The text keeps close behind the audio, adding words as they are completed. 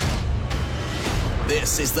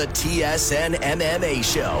This is the TSN MMA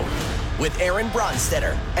Show with Aaron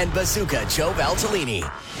Bronsteter and Bazooka Joe Valtellini.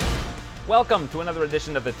 Welcome to another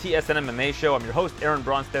edition of the TSN MMA Show. I'm your host, Aaron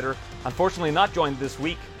Bronsteter. Unfortunately not joined this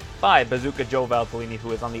week by Bazooka Joe Valtellini,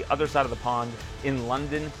 who is on the other side of the pond in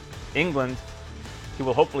London, England. He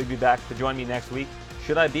will hopefully be back to join me next week,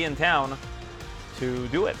 should I be in town to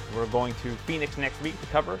do it. We're going to Phoenix next week to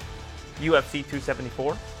cover UFC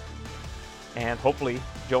 274, and hopefully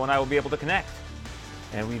Joe and I will be able to connect.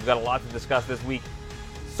 And we've got a lot to discuss this week.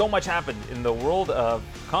 So much happened in the world of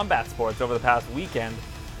combat sports over the past weekend.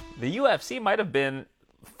 The UFC might have been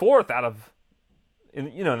fourth out of,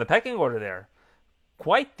 in the pecking order there.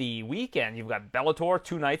 Quite the weekend. You've got Bellator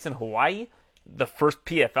 2 nights in Hawaii, the first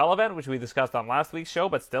PFL event, which we discussed on last week's show,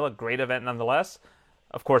 but still a great event nonetheless.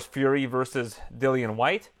 Of course, Fury versus Dillian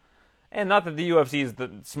Whyte. And not that the UFC is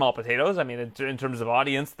the small potatoes. I mean, in terms of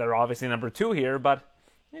audience, they're obviously number 2 here, but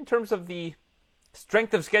in terms of the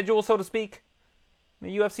strength of schedule, so to speak,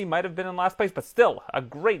 the UFC might have been in last place, but still a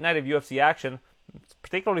great night of UFC action,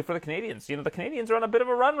 particularly for the Canadians. The Canadians are on a bit of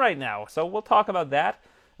a run right now, so we'll talk about that,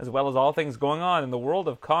 as well as all things going on in the world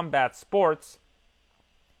of combat sports.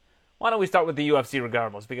 Why don't we start with the UFC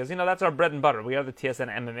regardless, because, that's our bread and butter. We are the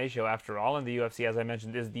TSN MMA Show after all, and the UFC, as I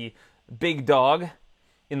mentioned, is the big dog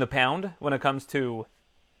in the pound when it comes to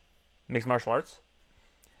mixed martial arts.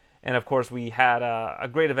 And, of course, we had a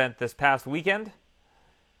great event this past weekend,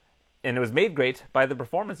 and it was made great by the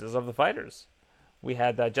performances of the fighters. We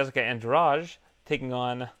had Jessica Andrade taking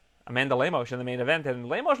on Amanda Lemos in the main event, and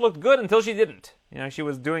Lemos looked good until she didn't. She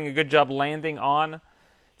was doing a good job landing on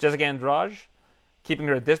Jessica Andrade, keeping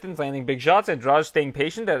her at distance, landing big shots. Andrade staying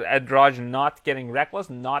patient, Andrade not getting reckless,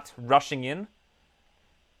 not rushing in.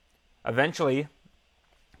 Eventually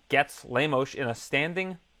gets Lemos in a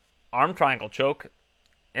standing arm triangle choke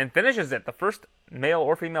and finishes it. The first male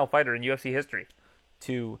or female fighter in UFC history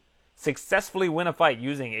to successfully win a fight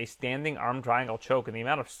using a standing arm triangle choke, and the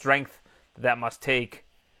amount of strength that must take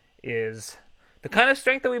is the kind of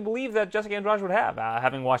strength that we believe that Jessica Andrade would have.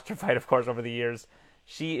 Having watched her fight, of course, over the years,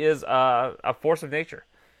 she is a force of nature.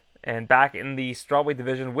 And back in the strawweight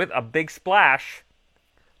division with a big splash,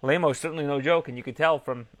 Lemos certainly no joke, and you could tell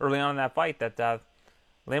from early on in that fight that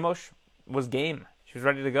Lemos was game. She was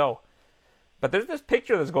ready to go. But there's this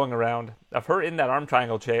picture that's going around of her in that arm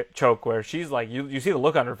triangle choke where she's like, you see the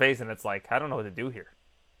look on her face, and it's like, I don't know what to do here.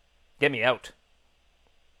 Get me out.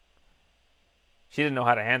 She didn't know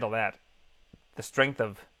how to handle that. The strength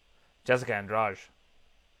of Jessica Andrade.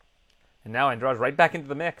 And now Andrade right back into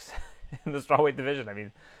the mix in the strawweight division. I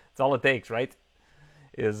mean, it's all it takes, right?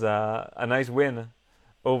 Is a nice win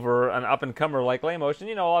over an up-and-comer like Lemos. And,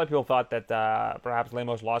 a lot of people thought that perhaps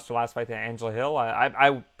Lemos lost her last fight to Angela Hill.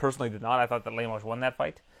 I personally did not. I thought that Lemos won that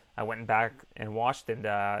fight. I went back and watched, and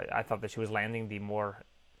I thought that she was landing the more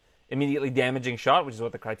immediately damaging shot, which is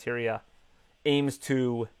what the criteria aims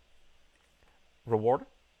to reward.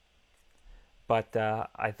 But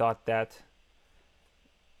I thought that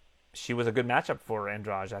she was a good matchup for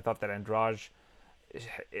Andrade. I thought that Andrade,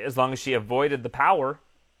 as long as she avoided the power,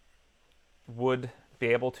 would be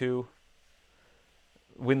able to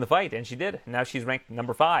win the fight, and she did. Now she's ranked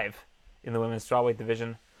number 5 in the women's strawweight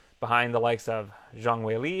division, behind the likes of Zhang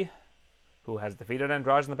Weili, who has defeated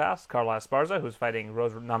Andrade in the past, Carla Esparza, who's fighting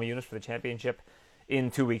Rose Namajunas for the championship in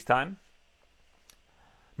 2 weeks' time,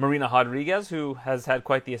 Marina Rodriguez, who has had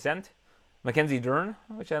quite the ascent, Mackenzie Dern,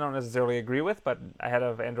 which I don't necessarily agree with, but ahead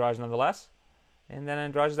of Andrade nonetheless, and then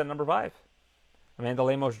Andrade is at number 5. Amanda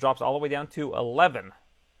Lemos drops all the way down to 11.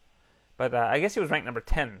 But I guess he was ranked number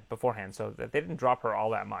 10 beforehand, so they didn't drop her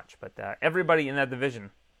all that much. But everybody in that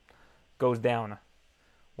division goes down,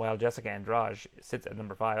 while Jessica Andrade sits at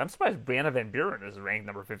number 5. I'm surprised Brianna Van Buren is ranked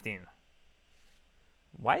number 15.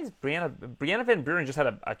 Why is Brianna Van Buren just had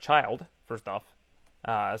a child, first off.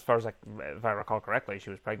 As far as, if I recall correctly,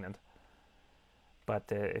 she was pregnant. But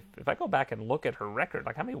if I go back and look at her record,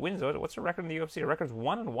 how many wins? What's her record in the UFC? Her record's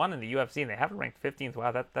 1-1 in the UFC, and they have her ranked 15th.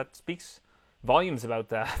 Wow, that speaks volumes about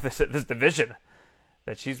this division,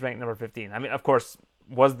 that she's ranked number 15. I mean, of course,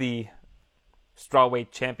 was the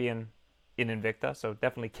strawweight champion in Invicta, so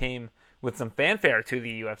definitely came with some fanfare to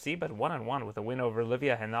the UFC, but 1-1 with a win over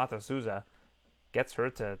Livia Renata Souza gets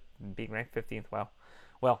her to being ranked 15th. Wow.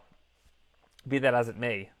 Well, be that as it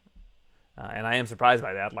may, and I am surprised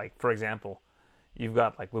by that. For example, you've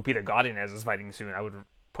got Lupita Godinez is fighting soon. I would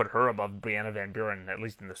put her above Brianna Van Buren, at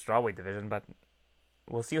least in the strawweight division, but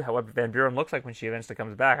we'll see how Van Buren looks like when she eventually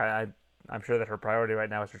comes back. I'm sure that her priority right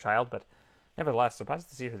now is her child, but nevertheless, surprised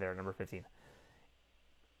to see her there, number 15.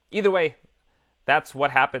 Either way, that's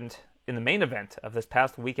what happened in the main event of this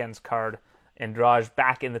past weekend's card Andrade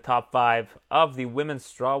back in the top 5 of the women's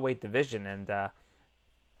strawweight division. And,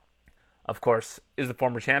 of course, is the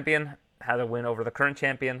former champion, had a win over the current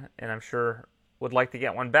champion, and I'm sure would like to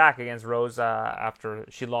get one back against Rose after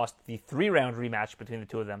she lost the 3-round rematch between the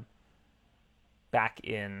two of them back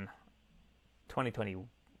in 2020,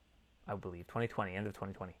 I believe, 2020, end of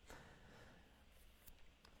 2020.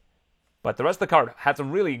 But the rest of the card had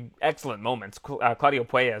some really excellent moments. Claudio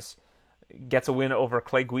Puelles gets a win over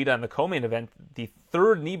Clay Guida in the co-main event. The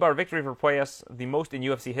 3rd knee bar victory for Puelles, the most in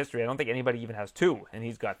UFC history. I don't think anybody even has 2, and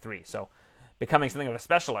he's got 3. So becoming something of a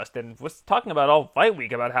specialist, and was talking about all fight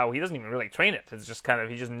week about how he doesn't even really train it. It's just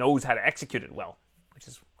he just knows how to execute it well, which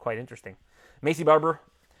is quite interesting. Maycee Barber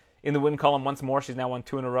in the win column once more. She's now won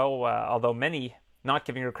 2 in a row, although many not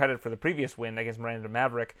giving her credit for the previous win against Miranda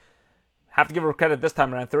Maverick. Have to give her credit this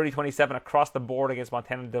time around. 30-27 across the board against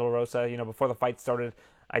Montana De La Rosa. Before the fight started,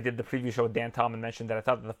 I did the preview show with Dan Tom and mentioned that I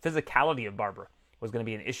thought that the physicality of Barber was going to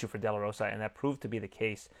be an issue for De La Rosa, and that proved to be the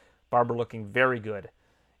case. Barber looking very good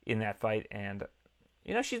in that fight, and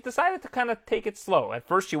she's decided to kind of take it slow. At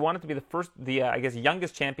first, she wanted to be the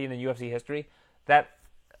youngest champion in UFC history. That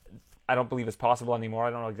I don't believe is possible anymore.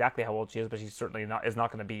 I don't know exactly how old she is, but she certainly is not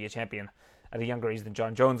going to be a champion at a younger age than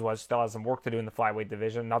John Jones was. Still has some work to do in the flyweight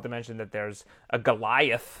division. Not to mention that there's a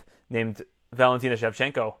Goliath named Valentina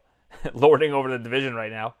Shevchenko lording over the division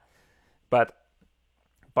right now. But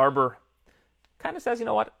Barber kind of says, you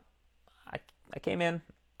know what? I came in.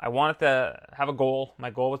 I wanted to have a goal. My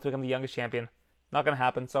goal was to become the youngest champion. Not going to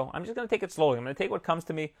happen, so I'm just going to take it slowly. I'm going to take what comes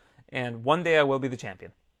to me, and one day I will be the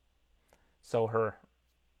champion. So her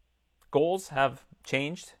goals have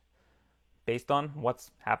changed based on what's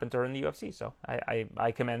happened to her in the UFC. So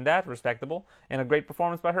I commend that, respectable, and a great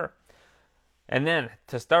performance by her. And then,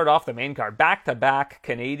 to start off the main card, back-to-back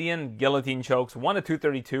Canadian guillotine chokes. 1 at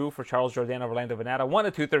 232 for Charles Jourdain over Lando Vannata. 1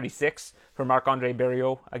 at 236 for Marc-Andre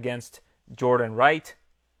Barriault against Jordan Wright.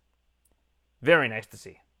 Very nice to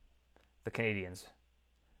see the Canadians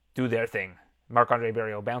do their thing. Marc-Andre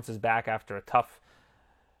Barriault bounces back after a tough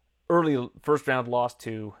early first-round loss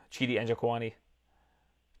to Chidi Njokuani.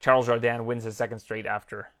 Charles Jourdain wins his 2nd straight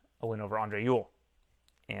after a win over Andre Ewell.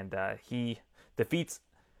 And he defeats,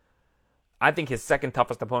 I think, his 2nd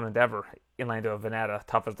toughest opponent ever in Lando Vannata.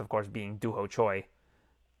 Toughest, of course, being Doo Ho Choi.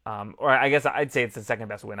 Or I guess I'd say it's the 2nd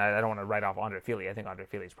best win. I don't want to write off Andre Fili. I think Andre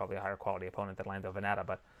Fili is probably a higher quality opponent than Lando Vannata,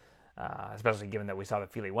 but especially given that we saw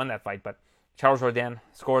that Fili won that fight. But Charles Jourdain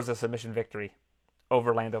scores a submission victory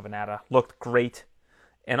over Lando Vannata. Looked great.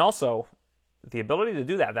 And also, the ability to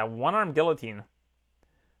do that one-arm guillotine,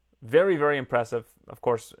 very, very impressive. Of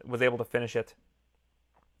course, was able to finish it.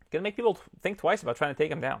 Going to make people think twice about trying to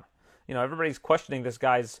take him down. Everybody's questioning this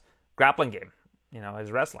guy's grappling game.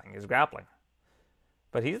 His wrestling, his grappling.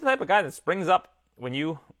 But he's the type of guy that springs up when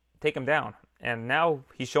you take him down. And now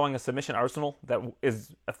he's showing a submission arsenal that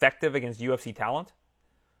is effective against UFC talent.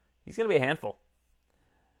 He's going to be a handful.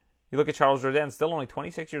 You look at Charles Jourdain, still only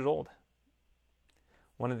 26 years old.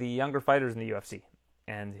 One of the younger fighters in the UFC.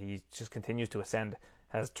 And he just continues to ascend.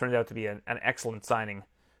 Has turned out to be an excellent signing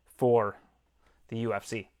for the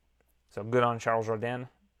UFC. So good on Charles Jourdain,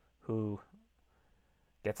 who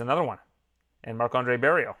gets another one. And Marc-Andre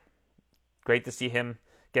Barriault. Great to see him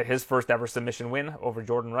get his first ever submission win over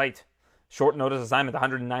Jordan Wright. Short notice assignment,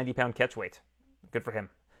 190-pound catchweight. Good for him.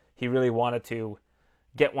 He really wanted to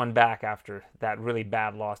get one back after that really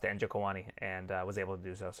bad loss to Njokuani and was able to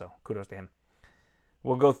do so. So kudos to him.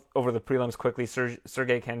 We'll go over the prelims quickly.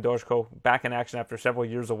 Sergey Khandozhko back in action after several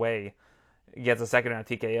years away. Gets a 2nd-round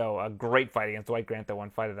TKO. A great fight against Dwight Grant, the one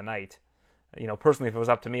fight of the night. Personally, if it was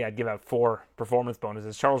up to me, I'd give out 4 performance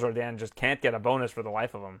bonuses. Charles Jourdain just can't get a bonus for the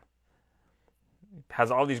life of him.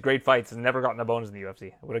 Has all these great fights, has never gotten a bonus in the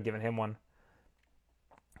UFC. I would have given him one.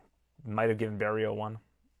 Might have given Barriault one.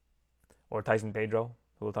 Or Tyson Pedro,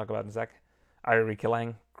 who we'll talk about in a sec. Iuri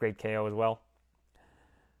Kilang, great KO as well.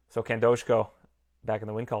 So Khandozhko back in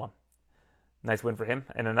the win column. Nice win for him.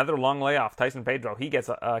 And another long layoff. Tyson Pedro, he gets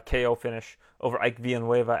a KO finish over Ike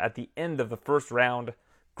Villanueva at the end of the first round.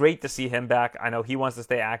 Great to see him back. I know he wants to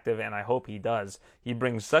stay active, and I hope he does. He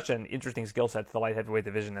brings such an interesting skill set to the light heavyweight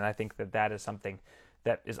division, and I think that is something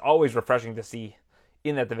that is always refreshing to see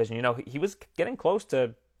in that division. He was getting close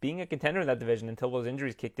to being a contender in that division until those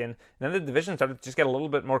injuries kicked in. And then the division started to just get a little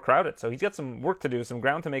bit more crowded. So he's got some work to do, some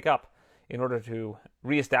ground to make up in order to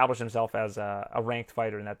reestablish himself as a ranked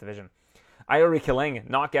fighter in that division. Iuri Kilang,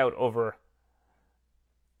 knockout over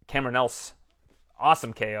Cameron Else.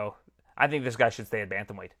 Awesome KO. I think this guy should stay at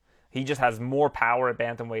bantamweight. He just has more power at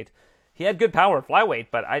bantamweight. He had good power at flyweight,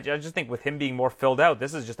 but I just think with him being more filled out,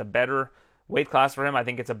 this is just a better weight class for him. I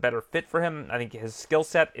think it's a better fit for him. I think his skill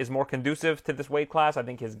set is more conducive to this weight class. I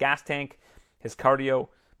think his gas tank, his cardio,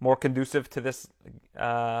 more conducive to this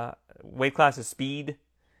weight class. His speed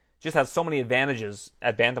just has so many advantages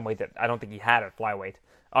at bantamweight that I don't think he had at flyweight.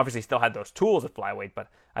 Obviously, he still had those tools at flyweight, but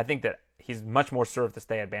I think that he's much more served to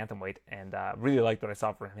stay at bantamweight, and really liked what I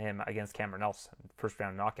saw from him against Cameron Else, first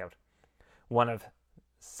round knockout. One of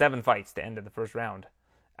 7 fights to end in the first round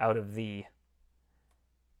out of the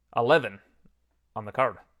 11 on the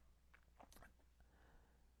card.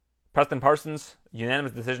 Preston Parsons,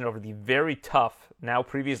 unanimous decision over the very tough, now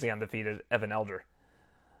previously undefeated, Evan Elder.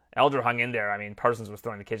 Elder hung in there. I mean, Parsons was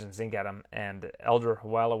throwing the kitchen sink at him, and Elder,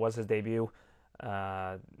 while it was his debut,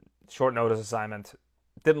 short notice assignment,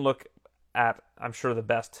 didn't look at, I'm sure, the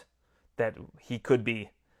best that he could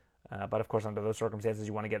be. But of course, under those circumstances,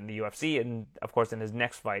 you want to get in the UFC, and of course, in his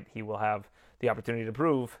next fight, he will have the opportunity to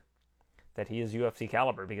prove that he is UFC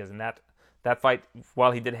caliber, because in that fight,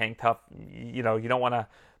 while he did hang tough, you don't want to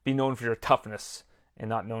be known for your toughness and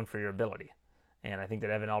not known for your ability. And I think that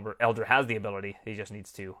Evan Elder has the ability. He just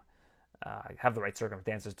needs to have the right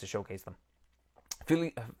circumstances to showcase them.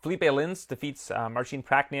 Felipe Lins defeats Marcin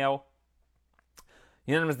Prachnio.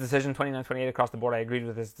 Unanimous decision, 29-28 across the board. I agreed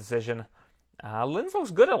with this decision. Lins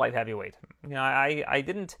looks good at light heavyweight. I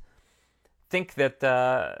didn't think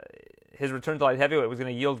that his return to light heavyweight was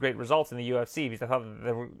going to yield great results in the UFC, because I thought that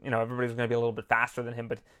everybody was going to be a little bit faster than him,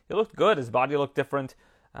 but he looked good. His body looked different.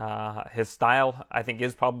 His style, I think,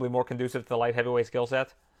 is probably more conducive to the light heavyweight skill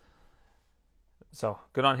set. So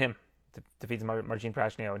good on him. Defeats Marcin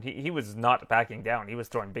Prachnio, and he was not backing down. He was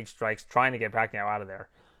throwing big strikes, trying to get Prachnio out of there.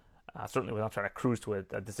 Certainly was not trying to cruise to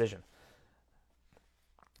a decision.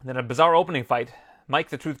 And then a bizarre opening fight. Mike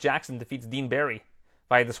the Truth Jackson defeats Dean Barry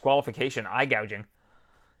by disqualification, eye gouging.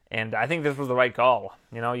 And I think this was the right call.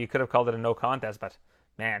 You could have called it a no contest, but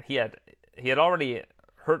man, he had already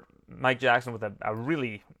hurt Mike Jackson with a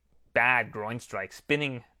really bad groin strike,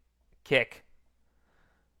 spinning kick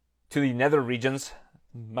to the nether regions.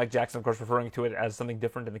 Mike Jackson, of course, referring to it as something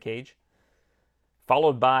different in the cage.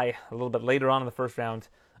 Followed by, a little bit later on in the first round,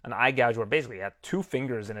 an eye gouge where basically he had 2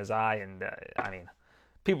 fingers in his eye. And,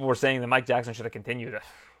 people were saying that Mike Jackson should have continued.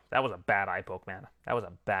 That was a bad eye poke, man. That was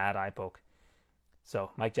a bad eye poke.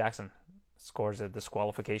 So Mike Jackson scores a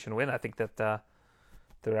disqualification win. I think that the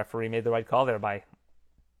referee made the right call there by,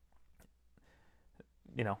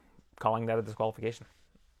 calling that a disqualification.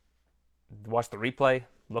 Watched the replay,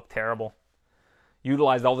 looked terrible.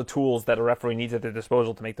 Utilized all the tools that a referee needs at their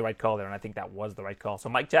disposal to make the right call there, and I think that was the right call. So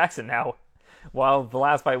Mike Jackson now, while the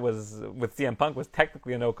last fight was with CM Punk was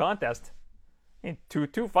technically a no contest, in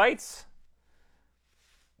two fights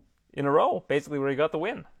in a row, basically, where he got the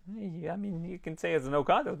win. You can say it's a no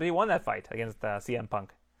contest, but he won that fight against CM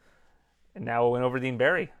Punk. And now a win over Dean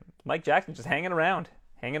Barry. Mike Jackson just hanging around.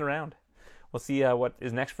 We'll see what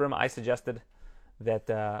is next for him. I suggested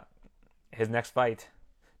that his next fight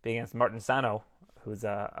be against Martin Sano, who's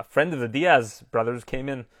a friend of the Diaz brothers, came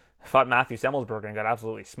in, fought Matthew Semmelsberger, and got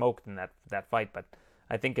absolutely smoked in that fight. But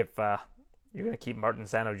I think if you're going to keep Martin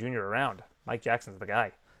Sano Jr. around, Mike Jackson's the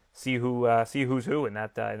guy. See who's who in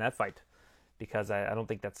that fight, because I don't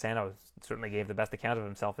think that Sano certainly gave the best account of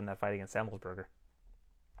himself in that fight against Semmelsberger.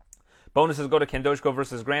 Bonuses go to Kendoshko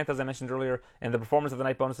versus Grant, as I mentioned earlier, and the performance of the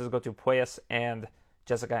night bonuses go to Puelles and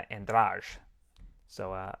Jessica Andrade.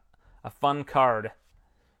 So a fun card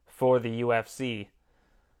for the UFC.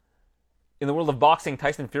 In the world of boxing,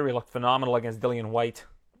 Tyson Fury looked phenomenal against Dillian White.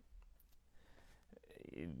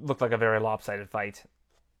 It looked like a very lopsided fight.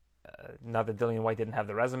 Not that Dillian White didn't have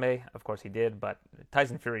the resume, of course he did, but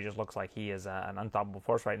Tyson Fury just looks like he is an unstoppable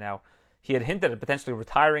force right now. He had hinted at potentially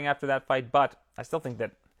retiring after that fight, but I still think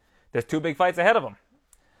that there's 2 big fights ahead of him.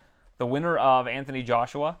 The winner of Anthony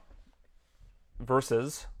Joshua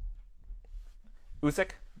versus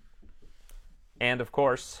Usyk, and of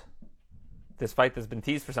course, this fight that's been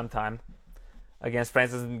teased for some time against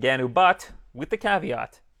Francis Ngannou, but with the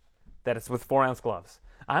caveat that it's with 4-ounce gloves.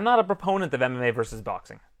 I'm not a proponent of MMA versus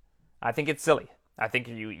boxing. I think it's silly. I think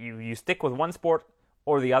you stick with one sport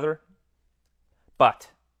or the other. But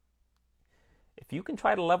if you can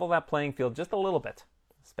try to level that playing field just a little bit,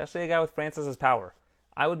 especially a guy with Francis's power,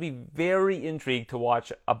 I would be very intrigued to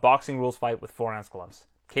watch a boxing rules fight with 4-ounce gloves.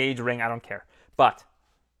 Cage, ring, I don't care. But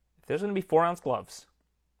if there's going to be 4-ounce gloves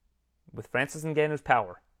with Francis Ngannou's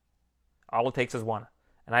power, all it takes is one.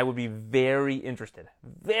 And I would be very interested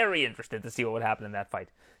to see what would happen in that fight.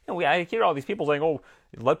 I hear all these people saying,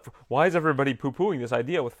 why is everybody poo-pooing this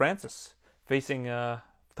idea with Francis facing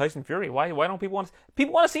Tyson Fury? Why don't people want to...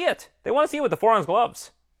 People want to see it. They want to see it with the 4-ounce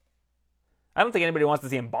gloves. I don't think anybody wants to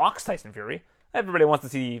see him box Tyson Fury. Everybody wants to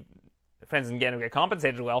see Francis Ngannou get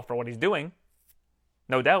compensated well for what he's doing,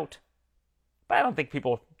 no doubt. But I don't think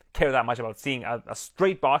people care that much about seeing a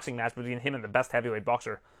straight boxing match between him and the best heavyweight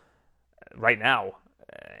boxer right now,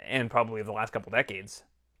 and probably of the last couple decades.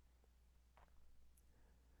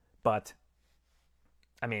 But,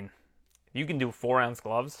 I mean, you can do 4-ounce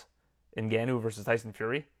gloves in Ngannou versus Tyson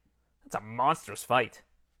Fury. That's a monstrous fight.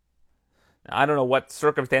 Now, I don't know what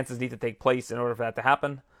circumstances need to take place in order for that to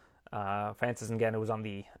happen. Francis Ngannou was on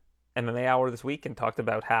the MMA Hour this week and talked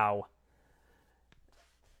about how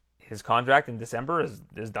his contract in December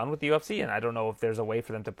is done with the UFC, and I don't know if there's a way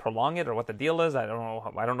for them to prolong it or what the deal is. I don't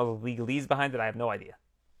know the legalese behind it. I have no idea.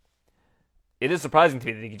 It is surprising to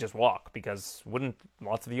me that he could just walk, because wouldn't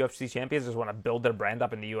lots of UFC champions just want to build their brand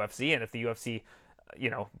up in the UFC? And if the UFC,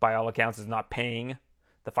 by all accounts, is not paying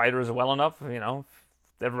the fighters well enough,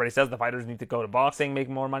 everybody says the fighters need to go to boxing, make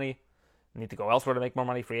more money, need to go elsewhere to make more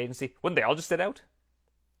money, free agency. Wouldn't they all just sit out?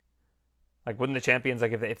 Like, wouldn't the champions,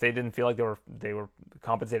 like, if they didn't feel like they were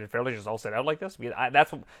compensated fairly, just all sit out like this? I'm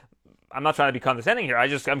not trying to be condescending here.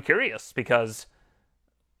 I'm curious, because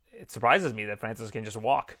it surprises me that Francis can just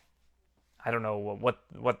walk. I don't know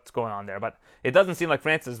what's going on there, but it doesn't seem like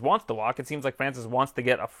Francis wants to walk. It seems like Francis wants to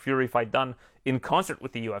get a Fury fight done in concert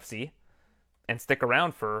with the UFC and stick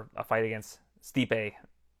around for a fight against Stipe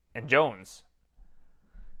and Jones,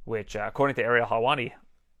 which, according to Ariel Helwani,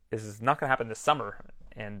 is not going to happen this summer.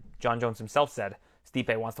 And John Jones himself said,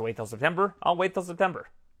 Stipe wants to wait till September. I'll wait till September.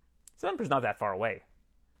 September's not that far away.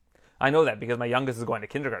 I know that because my youngest is going to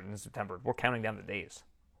kindergarten in September. We're counting down the days.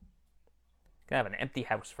 Gonna have an empty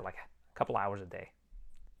house for like a couple hours a day.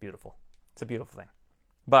 Beautiful. It's a beautiful thing.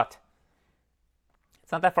 But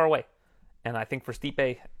it's not that far away. And I think for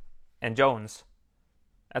Stipe and Jones,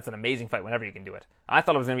 that's an amazing fight whenever you can do it. I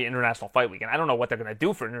thought it was going to be International Fight Week, and I don't know what they're going to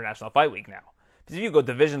do for International Fight Week now. Because if you go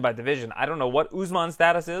division by division, I don't know what Usman's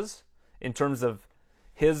status is in terms of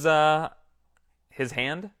his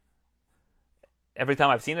hand. Every time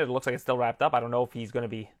I've seen it, it looks like it's still wrapped up. I don't know if he's going to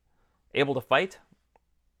be able to fight.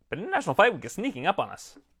 But International Fight Week is sneaking up on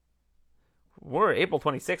us. We're April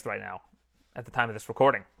 26th right now, at the time of this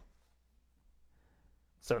recording.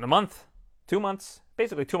 So in a month, 2 months,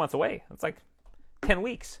 basically 2 months away. It's like 10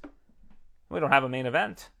 weeks. We don't have a main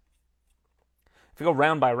event. If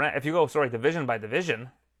you go division by division,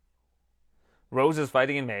 Rose is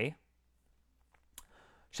fighting in May.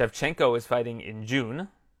 Shevchenko is fighting in June.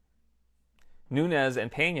 Nunes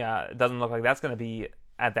and Pena, doesn't look like that's going to be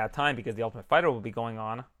at that time because the Ultimate Fighter will be going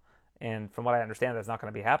on. And from what I understand, that's not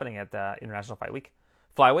going to be happening at International Fight Week.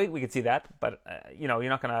 Flyweight, we could see that, but you're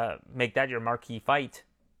not going to make that your marquee fight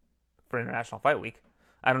for International Fight Week.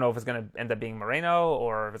 I don't know if it's going to end up being Moreno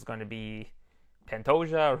or if it's going to be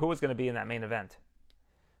Pantoja or who is going to be in that main event.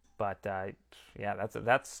 But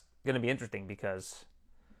that's going to be interesting because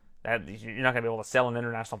you're not going to be able to sell an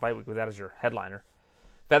International Fight Week with that as your headliner.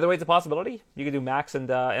 Featherweight's a possibility. You could do Max and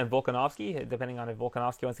Volkanovski, depending on if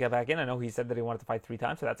Volkanovski wants to get back in. I know he said that he wanted to fight 3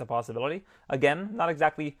 times, so that's a possibility. Again, not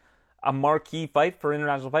exactly a marquee fight for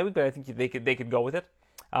International Fight Week, but I think they could go with it.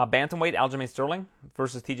 Bantamweight, Aljamain Sterling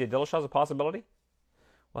versus TJ Dillashaw is a possibility.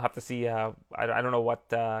 We'll have to see. I don't know what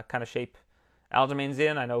kind of shape Aljamain's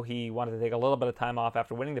in. I know he wanted to take a little bit of time off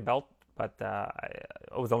after winning the belt, but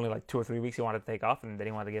it was only like 2 or 3 weeks he wanted to take off, and then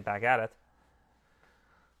he wanted to get back at it.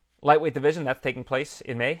 Lightweight division, that's taking place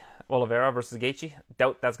in May. Oliveira versus Gaethje.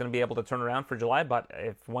 Doubt that's going to be able to turn around for July, but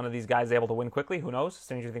if one of these guys is able to win quickly, who knows?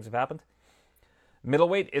 Stranger things have happened.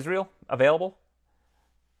 Middleweight, Israel, available.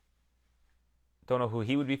 Don't know who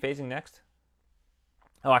he would be facing next.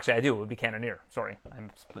 Oh, actually, I do. It would be Cannonier. Sorry.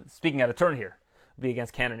 I'm speaking out of turn here. It would be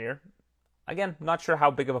against Cannonier. Again, not sure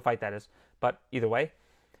how big of a fight that is, but either way.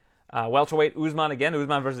 Welterweight, Usman again.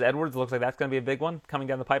 Usman versus Edwards. Looks like that's going to be a big one coming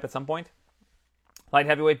down the pipe at some point. Light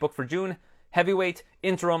heavyweight booked for June. Heavyweight,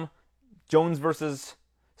 interim, Jones versus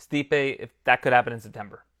Stipe, if that could happen in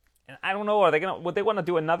September. And I don't know, would they want to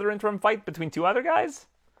do another interim fight between 2 other guys?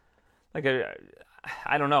 I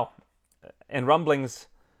don't know. And rumblings,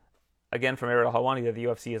 again from Ariel Helwani, that the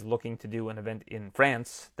UFC is looking to do an event in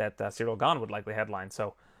France that Cyril Gane would likely headline.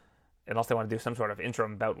 So, unless they want to do some sort of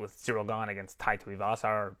interim bout with Cyril Gane against Tai Tuivasa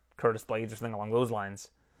or Curtis Blades or something along those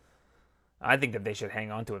lines, I think that they should hang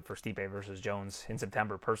on to it for Stipe versus Jones in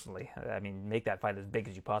September, personally. I mean, make that fight as big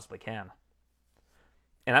as you possibly can.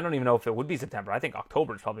 And I don't even know if it would be September. I think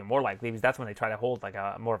October is probably more likely, because that's when they try to hold like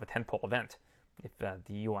more of a tentpole event, if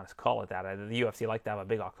you want to call it that. The UFC like to have a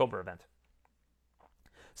big October event.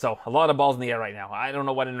 So, a lot of balls in the air right now. I don't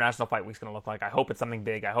know what International Fight Week's going to look like. I hope it's something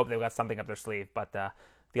big. I hope they've got something up their sleeve. But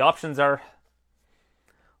the options are,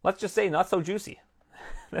 let's just say, not so juicy.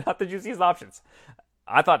 They're not the juiciest options.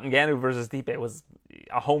 I thought Ngannou versus Stipe was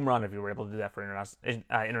a home run if you were able to do that for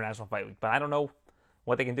International Fight Week, but I don't know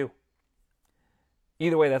what they can do.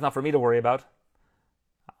 Either way, that's not for me to worry about.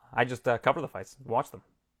 I just cover the fights, watch them,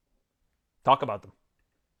 talk about them.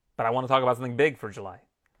 But I want to talk about something big for July.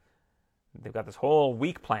 They've got this whole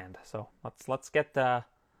week planned, so let's get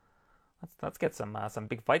some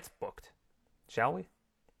big fights booked, shall we?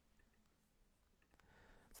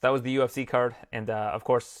 So that was the UFC card, and of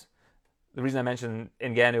course, the reason I mentioned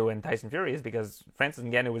Ngannou and Tyson Fury is because Francis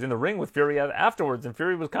Ngannou was in the ring with Fury afterwards, and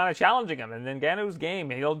Fury was kind of challenging him, and Ngannou's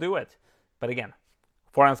game, and he'll do it. But again,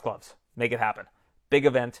 4-ounce gloves, make it happen. Big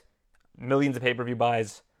event, millions of pay-per-view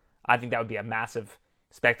buys. I think that would be a massive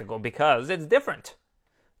spectacle because it's different.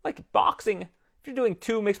 Like boxing, if you're doing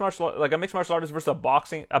a mixed martial artist versus a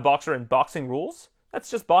boxer in boxing rules, that's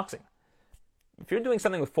just boxing. If you're doing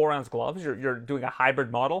something with 4-ounce gloves, you're doing a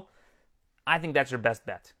hybrid model. I think that's your best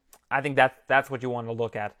bet. I think that's what you want to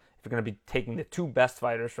look at if you're going to be taking the two best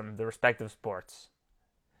fighters from the respective sports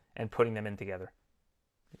and putting them in together.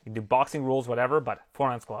 You can do boxing rules, whatever, but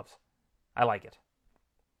 4-ounce gloves. I like it.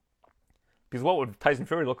 Because what would Tyson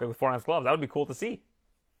Fury look like with 4-ounce gloves? That would be cool to see.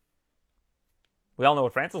 We all know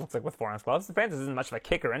what Francis looks like with 4-ounce gloves. Francis isn't much of a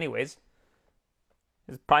kicker anyways.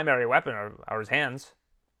 His primary weapon are his hands.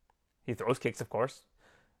 He throws kicks, of course.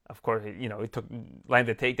 Of course, he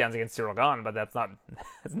landed takedowns against Cyril Gane, but that's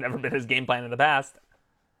never been his game plan in the past.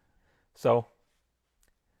 So,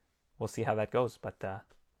 we'll see how that goes. But,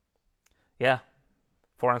 yeah,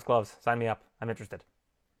 4-ounce gloves. Sign me up. I'm interested.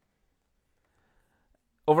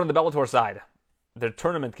 Over on the Bellator side, their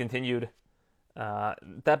tournament continued.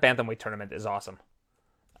 That bantamweight tournament is awesome.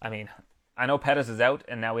 I mean, I know Pettis is out,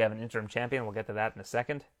 and now we have an interim champion. We'll get to that in a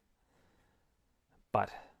second. But,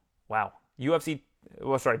 wow.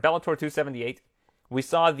 Bellator 278. We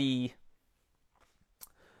saw the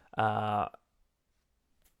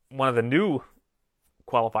one of the new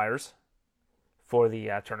qualifiers for the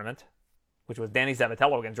tournament, which was Danny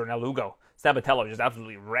Sabatello against Jornel Lugo. Sabatello just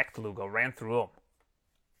absolutely wrecked Lugo, ran through him.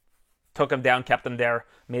 Took him down, kept him there,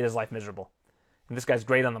 made his life miserable. And this guy's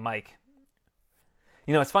great on the mic.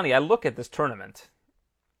 You know, it's funny, I look at this tournament,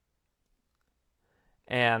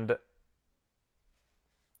 and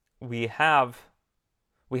we had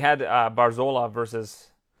Barzola versus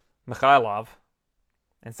Mikhailov,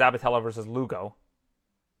 and Sabatello versus Lugo.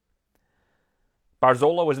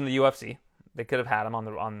 Barzola was in the UFC. They could have had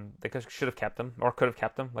him should have kept him, or could have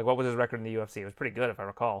kept him. Like, what was his record in the UFC? It was pretty good, if I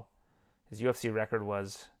recall. His UFC record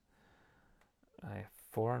was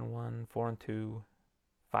 4-1, 4-2,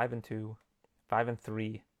 5-2,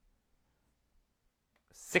 5-3,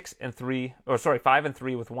 6-3.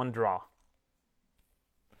 5-3 with one draw.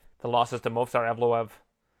 The losses to Movsar Evloev,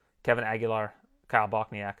 Kevin Aguilar, Kyle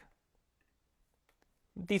Bochniak.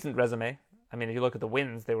 Decent resume. I mean, if you look at the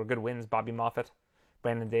wins, they were good wins. Bobby Moffett,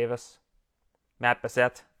 Brandon Davis, Matt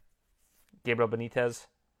Bassett, Gabriel Benitez.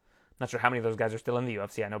 Not sure how many of those guys are still in the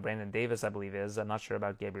UFC. I know Brandon Davis, I believe, is. I'm not sure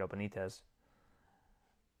about Gabriel Benitez.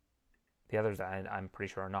 The others, I'm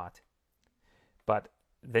pretty sure, are not. But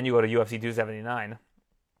then you go to UFC 279.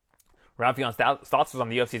 Raufeon Stots was on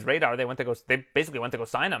the UFC's radar. They basically went to go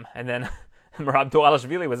sign him, and then Merab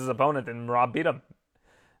Dvalishvili was his opponent, and Merab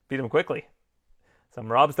beat him quickly. So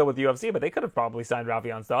Merab's still with the UFC, but they could have probably signed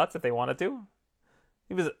Raufeon Stots if they wanted to.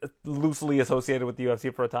 He was loosely associated with the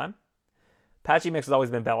UFC for a time. Patchy Mix has always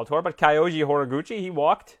been Bellator, but Kyoji Horiguchi, he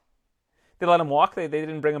walked. They let him walk. They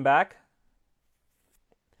didn't bring him back.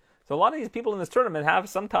 So a lot of these people in this tournament have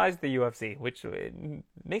some ties to the UFC, which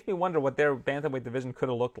makes me wonder what their bantamweight division could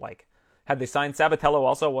have looked like. Had they signed Sabatello,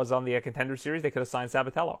 also was on the Contender Series, they could have signed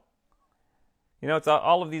Sabatello. You know, it's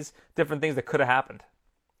all of these different things that could have happened.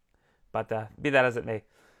 But be that as it may.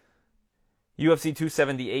 UFC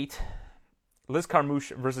 278, Liz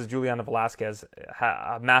Carmouche versus Juliana Velasquez,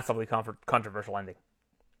 a massively controversial ending.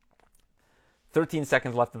 13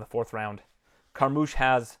 seconds left in the fourth round. Carmouche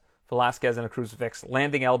has Velasquez in a crucifix,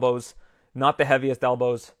 landing elbows, not the heaviest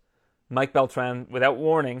elbows. Mike Beltran, without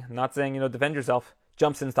warning, not saying, defend yourself,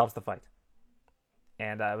 jumps in, stops the fight.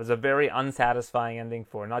 And it was a very unsatisfying ending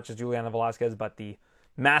for not just Juliana Velasquez, but the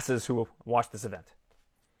masses who watched this event.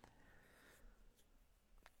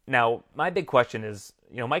 Now, my big question is,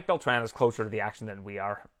 Mike Beltran is closer to the action than we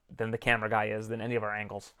are, than the camera guy is, than any of our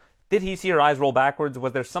angles. Did he see her eyes roll backwards?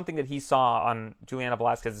 Was there something that he saw on Juliana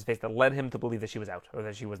Velasquez's face that led him to believe that she was out, or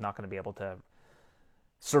that she was not going to be able to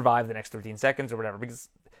survive the next 13 seconds or whatever? Because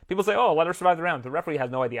people say, let her survive the round. The referee has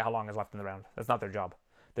no idea how long is left in the round. That's not their job.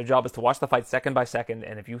 Their job is to watch the fight second by second,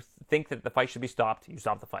 and if you think that the fight should be stopped, you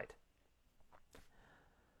stop the fight.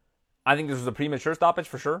 I think this was a premature stoppage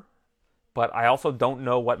for sure, But I also don't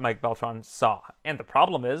know what Mike Beltran saw. And the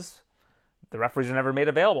problem is, the referees are never made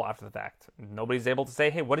available after the fact. Nobody's able to say,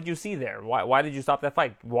 hey, what did you see there? Why did you stop that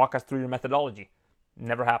fight? Walk us through your methodology.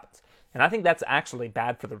 Never happens. And I think that's actually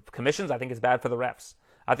bad for the commissions. I think it's bad for the refs.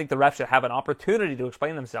 I think the refs should have an opportunity to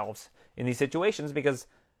explain themselves in these situations because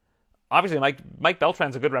obviously Mike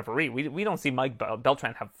Beltran's a good referee. We don't see Mike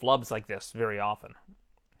Beltran have flubs like this very often.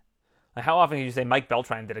 Like how often can you say Mike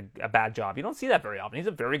Beltran did a bad job? You don't see that very often. He's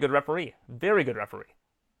a very good referee. Very good referee.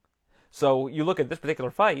 So you look at this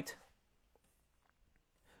particular fight,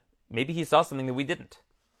 maybe he saw something that we didn't.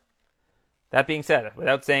 That being said,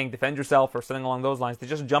 without saying defend yourself or something along those lines, to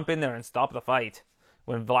just jump in there and stop the fight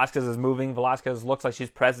when Velasquez is moving, Velasquez looks like she's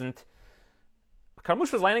present.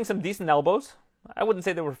 Carmouche was landing some decent elbows. I wouldn't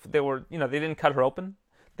say they were they didn't cut her open.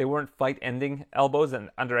 They weren't fight-ending elbows and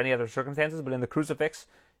under any other circumstances, but in the crucifix,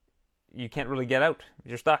 you can't really get out.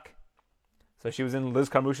 You're stuck. So she was in Liz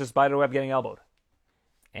Carmouche's spiderweb getting elbowed.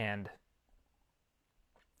 And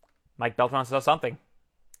Mike Beltran saw something.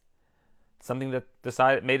 Something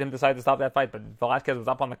that made him decide to stop that fight. But Velasquez was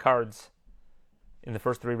up on the cards in the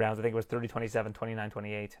first 3 rounds. I think it was 30-27,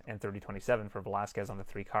 29-28, and 30-27 for Velasquez on the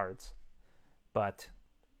 3 cards. But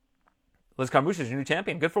Liz Carmouche is your new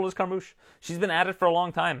champion. Good for Liz Carmouche. She's been at it for a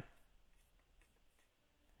long time.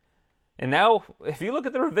 And now, if you look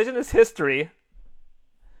at the revisionist history,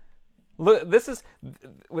 look, this is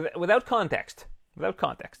without context. Without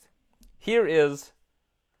context, here is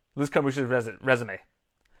Liz Carmouche's resume: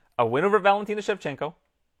 a win over Valentina Shevchenko,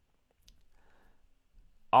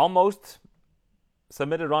 almost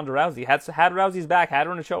submitted Ronda Rousey, had Rousey's back, had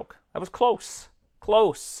her in a choke. That was close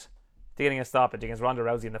to getting a stoppage against Ronda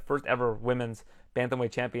Rousey in the first ever women's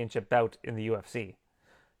bantamweight championship bout in the UFC.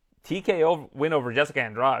 TKO win over Jessica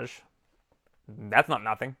Andrade. That's not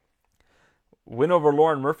nothing. Win over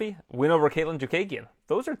Lauren Murphy. Win over Caitlin Jukagian.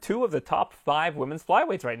 Those are 2 of the top 5 women's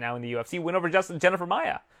flyweights right now in the UFC. Win over Jennifer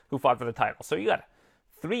Maia, who fought for the title. So you got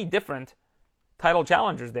 3 different title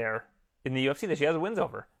challengers there in the UFC that she has wins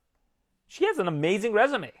over. She has an amazing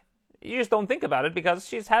resume. You just don't think about it because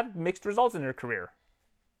she's had mixed results in her career.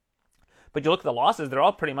 But you look at the losses, they're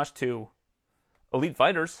all pretty much to elite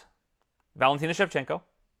fighters. Valentina Shevchenko,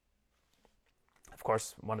 of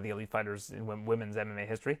course, one of the elite fighters in women's MMA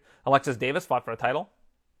history. Alexis Davis fought for a title.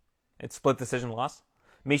 It's split decision loss.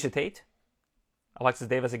 Miesha Tate. Alexis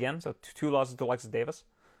Davis again, so 2 losses to Alexis Davis.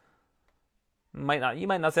 You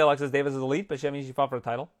might not say Alexis Davis is elite, but she fought for a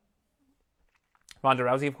title. Ronda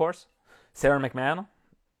Rousey, of course. Sarah McMahon,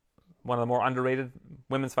 one of the more underrated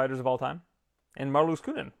women's fighters of all time. And Marloes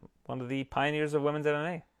Coenen, one of the pioneers of women's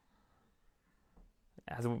MMA.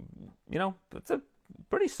 It's a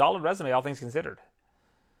pretty solid resume, all things considered.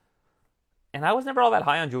 And I was never all that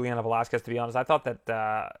high on Juliana Velasquez, to be honest. I thought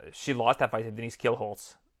that she lost that fight to Denise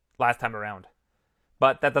Kielholtz last time around.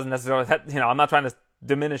 But that doesn't necessarily... I'm not trying to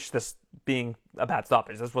diminish this being a bad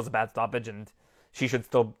stoppage. This was a bad stoppage, and she should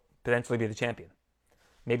still potentially be the champion.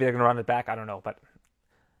 Maybe they're going to run it back. I don't know. But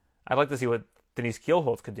I'd like to see what Denise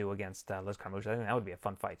Kielholtz could do against Liz Carmouche. I think that would be a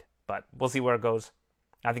fun fight. But we'll see where it goes.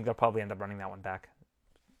 I think they'll probably end up running that one back,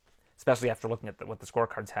 especially after looking at what the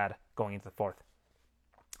scorecards had going into the 4th.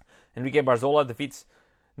 Enrique Barzola defeats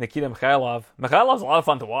Nikita Mikhailov. Mikhailov's a lot of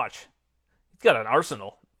fun to watch. He's got an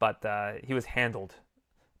arsenal, but he was handled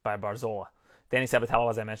by Barzola. Danny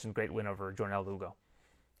Sabatella, as I mentioned, great win over Jornel Lugo.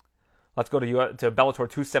 Let's go to Bellator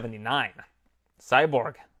 279.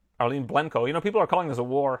 Cyborg, Arlene Blenko. People are calling this a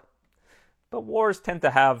war, but wars tend to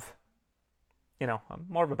have,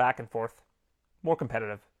 more of a back and forth, more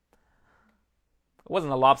competitive. It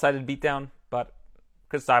wasn't a lopsided beatdown, but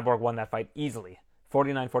Chris Cyborg won that fight easily.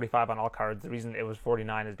 49-45 on all cards. The reason it was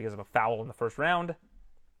 49 is because of a foul in the first round.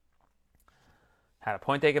 Had a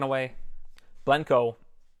point taken away. Blenko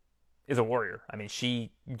is a warrior. I mean,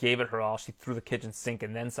 she gave it her all. She threw the kitchen sink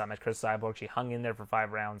and then some at Chris Cyborg. She hung in there for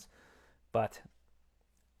 5 rounds. But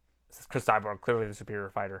Chris Cyborg, clearly the superior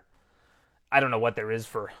fighter. I don't know what there is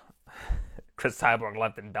for Chris Cyborg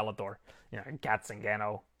left in Bellator. Gat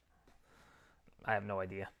Zingano. I have no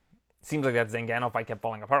idea. Seems like that Zingano fight kept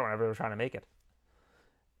falling apart whenever they were trying to make it.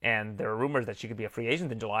 And there are rumors that she could be a free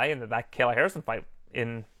agent in July, and that Kayla Harrison fight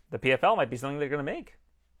in the PFL might be something they're going to make.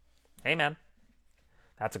 Hey, man.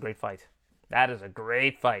 That's a great fight. That is a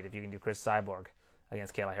great fight if you can do Chris Cyborg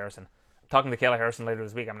against Kayla Harrison. I'm talking to Kayla Harrison later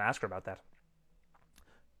this week. I'm going to ask her about that.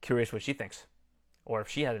 Curious what she thinks. Or if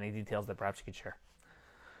she had any details that perhaps she could share.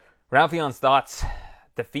 Raufeon Stots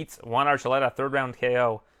defeats Juan Archuleta, 3rd round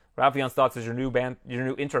KO. Raufeon Stots is your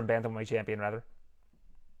new interim bantamweight champion, rather.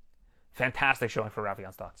 Fantastic showing for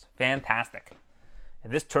Raufeon Stots. Fantastic.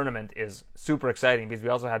 And this tournament is super exciting because we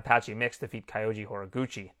also had Patchy Mix defeat Kyoji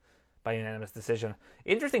Horiguchi. by unanimous decision.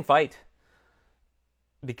 Interesting fight,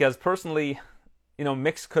 because personally,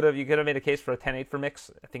 Mix you could have made a case for a 10-8 for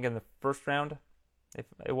Mix, I think in the first round, if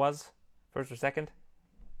it was first or second.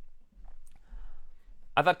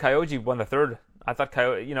 I thought Kyoji won the third. I thought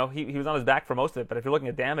Kyoji, he was on his back for most of it, but if you're looking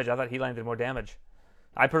at damage, I thought he landed more damage.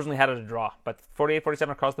 I personally had it a draw, but 48-47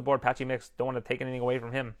 across the board. Patchy Mix, don't want to take anything away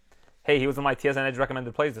from him. Hey, he was on my TSN Edge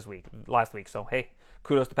recommended plays last week, so hey,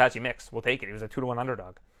 kudos to Patchy Mix. We'll take it. He was a 2-1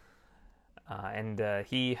 underdog. And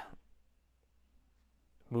he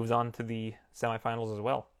moves on to the semifinals as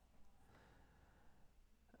well.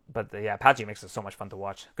 But yeah, Patchy Mix is so much fun to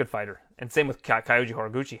watch. Good fighter. And same with Kyoji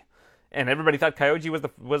Horiguchi. And everybody thought Kyoji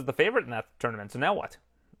was the favorite in that tournament. So now what?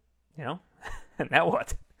 Now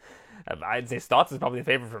what? I'd say Stotts is probably the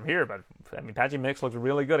favorite from here, but I mean, Patchy Mix looked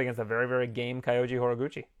really good against a very, very game Kyoji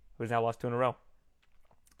Horiguchi, who's now lost 2 in a row.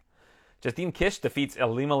 Justine Kish defeats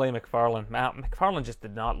Elimele Macfarlane. Macfarlane just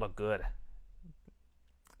did not look good.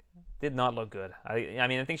 Did not look good. I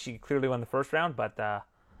mean, I think she clearly won the first round, but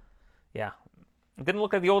yeah, it didn't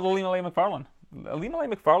look like the old Elimele Macfarlane. Elimele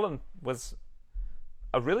Macfarlane was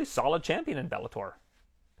a really solid champion in Bellator,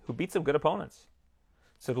 who beat some good opponents.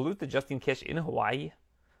 So to lose to Justine Kish in Hawaii,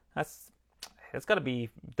 that's got to be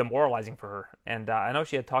demoralizing for her. And I know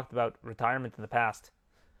she had talked about retirement in the past.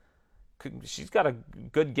 She's got a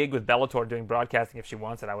good gig with Bellator doing broadcasting if she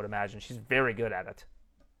wants it, I would imagine. She's very good at it.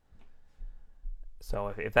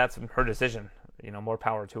 So if that's her decision, more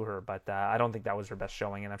power to her. But I don't think that was her best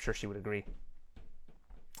showing, and I'm sure she would agree.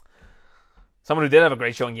 Someone who did have a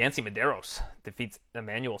great showing, Yancy Medeiros, defeats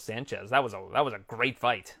Emmanuel Sanchez. That was a great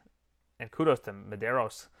fight. And kudos to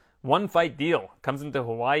Medeiros. One fight deal, comes into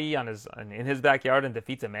Hawaii in his backyard and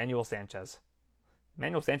defeats Emmanuel Sanchez.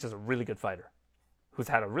 Emmanuel Sanchez is a really good fighter, who's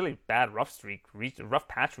had a really bad rough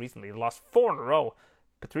patch recently. He lost 4 in a row.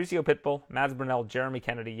 Patricio Pitbull, Mads Burnell, Jeremy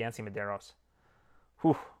Kennedy, Yancy Medeiros.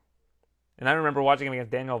 Whew. And I remember watching him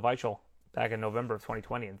against Daniel Weichel back in November of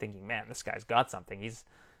 2020 and thinking, man, this guy's got something.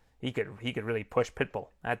 He could really push Pitbull.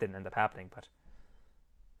 That didn't end up happening, but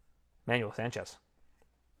Emmanuel Sanchez,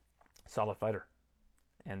 solid fighter.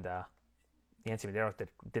 And Yancy Medeiros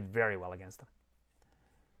did very well against him.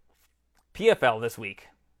 PFL this week.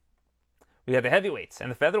 We had the heavyweights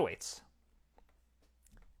and the featherweights.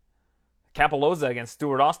 Capoloza against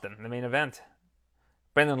Stuart Austin in the main event.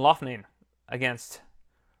 Brendan Loughnane against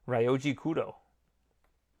Ryoji Kudo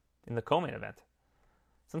in the co-main event.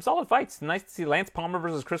 Some solid fights. Nice to see Lance Palmer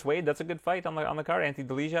versus Chris Wade. That's a good fight on the card. Anthony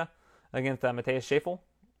Delija against Matthias Schäfel.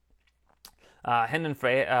 Hendon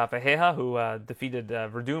Fajeha, who defeated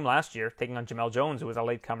Verdum last year, taking on Jamel Jones, who was a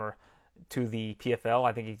latecomer to the PFL.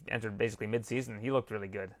 I think he entered basically mid-season. He looked really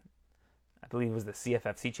good. I believe he was the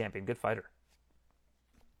CFFC champion. Good fighter.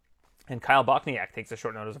 And Kyle Bochniak takes a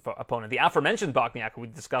short notice opponent. The aforementioned Bochniak, who we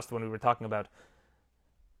discussed when we were talking about,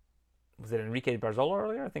 was it Enrique Barzola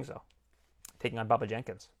earlier? I think so. Taking on Bubba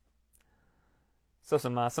Jenkins. So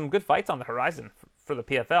some good fights on the horizon for the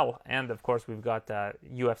PFL. And, of course, we've got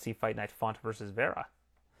UFC Fight Night Font versus Vera.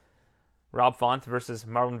 Rob Font versus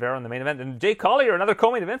Marlon Vera in the main event. And Jake Collier, another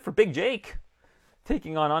co-main event for Big Jake,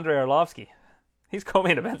 taking on Andrei Arlovsky. These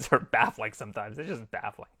co-main events are baffling sometimes. They're just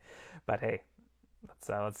baffling. But, hey,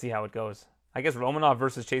 let's see how it goes. I guess Romanov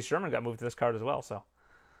versus Chase Sherman got moved to this card as well. So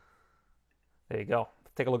there you go.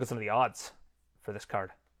 Let's take a look at some of the odds for this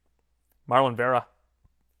card. Marlon Vera,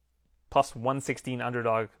 plus 116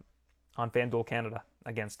 underdog on FanDuel Canada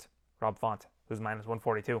against Rob Font, who's minus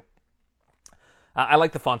 142. I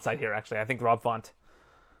like the Font side here, actually. I think Rob Font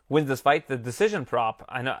wins this fight. The decision prop,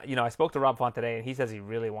 I know, I spoke to Rob Font today, and he says he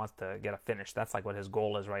really wants to get a finish. That's like what his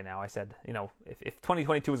goal is right now. I said, if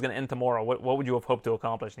 2022 was going to end tomorrow, what would you have hoped to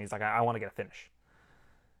accomplish? And he's like, I want to get a finish.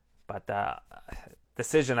 But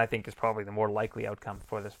decision, I think, is probably the more likely outcome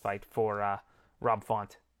for this fight for Rob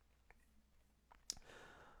Font.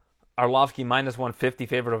 Arlovsky minus 150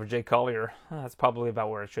 favorite over Jake Collier. That's probably about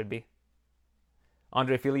where it should be.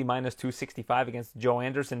 Andre Fili minus 265 against Joe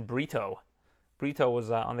Anderson Brito. Brito was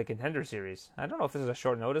on the Contender Series. I don't know if this is a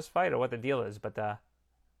short notice fight or what the deal is, but I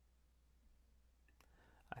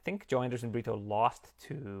think Joe Anderson Brito lost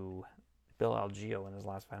to Bill Algeo in his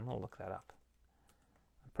last fight. I'm going to look that up.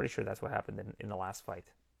 I'm pretty sure that's what happened in the last fight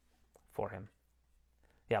for him.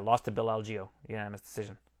 Yeah, lost to Bill Algeo. Unanimous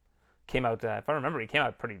decision. Came out, if I remember, he came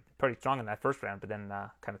out pretty strong in that first round, but then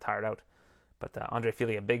kind of tired out. But Andre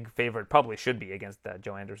Fili, a big favorite, probably should be against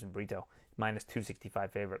Joe Anderson Brito. Minus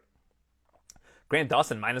 265 favorite. Grant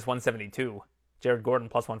Dawson, minus 172. Jared Gordon,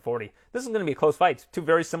 plus 140. This is going to be a close fight. Two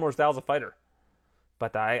very similar styles of fighter.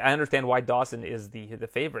 But I understand why Dawson is the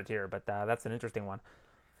favorite here, but that's an interesting one.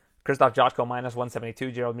 Krzysztof Jotko minus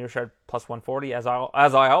 172, Gerald Meerschaert plus 140. As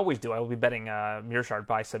I always do, I will be betting Meerschaert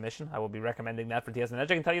by submission. I will be recommending that for TSN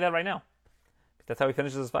Edge. I can tell you that right now. That's how he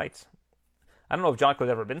finishes his fights. I don't know if Jotko's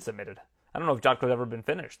ever been submitted. I don't know if Jotko's ever been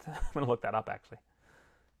finished. I'm going to look that up, actually.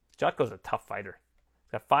 Jotko's a tough fighter.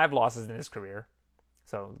 He's got 5 losses in his career.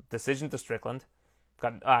 So, decision to Strickland.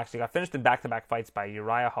 Got finished in back-to-back fights by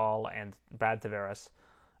Uriah Hall and Brad Tavares.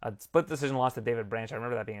 A split decision loss to David Branch. I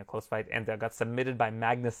remember that being a close fight. And got submitted by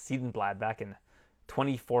Magnus Siedenblad back in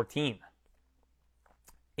 2014.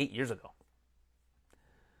 8 years ago.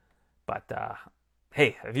 But,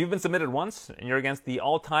 hey, if you've been submitted once and you're against the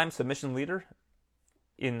all-time submission leader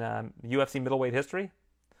in UFC middleweight history,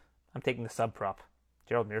 I'm taking the sub-prop,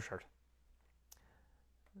 Gerald Meerschaert.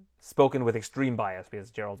 Spoken with extreme bias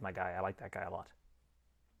because Gerald's my guy. I like that guy a lot.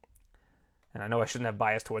 And I know I shouldn't have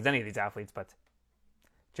bias towards any of these athletes, but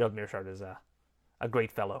Gerald Meerschaert is a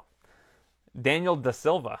great fellow. Daniel Da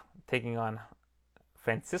Silva taking on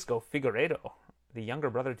Francisco Figueiredo, the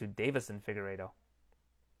younger brother to Davison Figueiredo.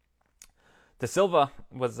 Da Silva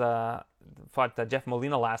fought Jeff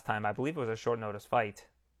Molina last time. I believe it was a short notice fight,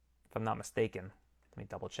 if I'm not mistaken. Let me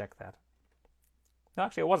double check that. No,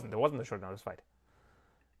 actually it wasn't. It wasn't a short notice fight.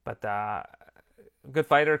 But good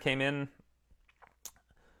fighter, came in,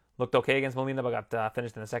 looked okay against Molina, but got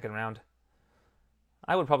finished in the second round.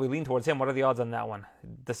 I would probably lean towards him. What are the odds on that one?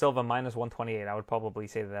 Da Silva minus 128. I would probably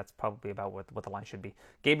say that's probably about what the line should be.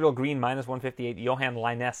 Gabriel Green minus 158. Johan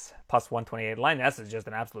Lainez plus 128. Lainez is just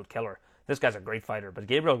an absolute killer. This guy's a great fighter, but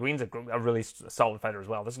Gabriel Green's a really solid fighter as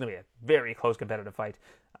well. This is going to be a very close competitive fight.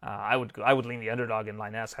 I would lean the underdog in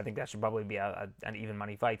Lainez. I think that should probably be an even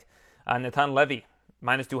money fight. Natan Levy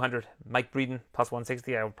minus 200. Mike Breeden plus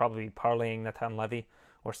 160. I would probably be parlaying Natan Levy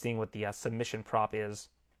or seeing what the submission prop is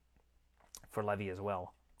for Levy as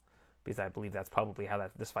well, because I believe that's probably how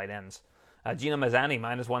this fight ends. Gina Mazzani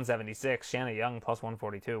minus 176. Shanna Young plus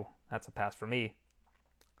 142. That's a pass for me.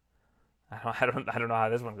 I don't know how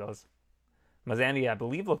this one goes. Mazzani, I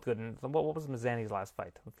believe, looked good. What was Mazzani's last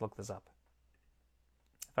fight? Let's look this up.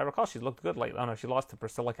 If I recall, she looked good lately. Oh no, she lost to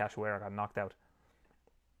Priscilla Cachoeira, got knocked out.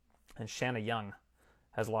 And Shanna Young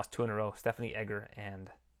has lost 2 in a row. Stephanie Egger and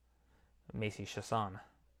Macy Chasson.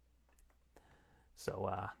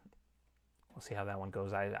 So we'll see how that one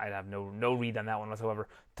goes. I have no read on that one whatsoever.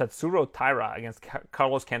 Tatsuro Taira against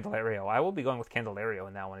Carlos Candelario. I will be going with Candelario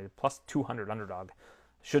in that one. Plus 200 underdog.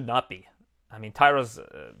 Should not be. I mean, Taira's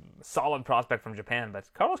a solid prospect from Japan,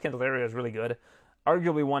 but Carlos Candelario is really good.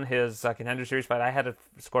 Arguably won his Contender Series fight. I had it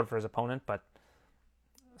scored for his opponent, but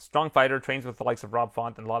strong fighter, trains with the likes of Rob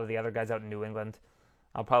Font and a lot of the other guys out in New England.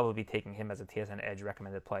 I'll probably be taking him as a TSN Edge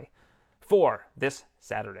recommended play for this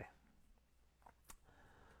Saturday.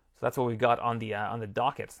 So that's what we got on the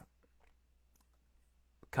docket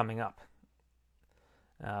coming up.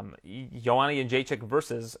 Joanna Jędrzejczyk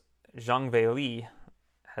versus Zhang Weili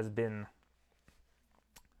has been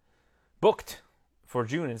booked for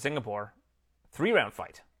June in Singapore. 3-round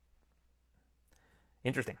fight.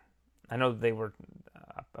 Interesting. I know they were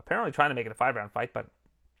apparently trying to make it a 5-round fight, but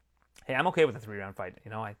hey, I'm okay with a 3-round fight.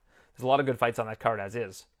 You know, there's a lot of good fights on that card as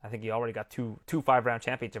is. I think you already got two 5-round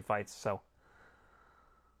championship fights, so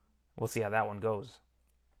we'll see how that one goes.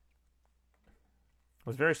 It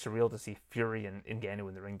was very surreal to see Fury and Ngannou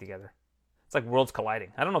in the ring together. It's like worlds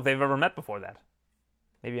colliding. I don't know if they've ever met before that.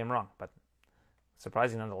 Maybe I'm wrong, but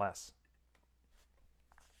surprising nonetheless.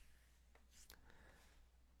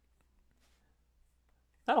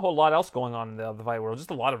 Not a whole lot else going on in the fight world,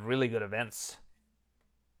 just a lot of really good events.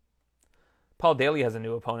 Paul Daly has a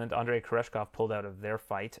new opponent. Andrei Koreshkov pulled out of their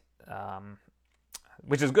fight,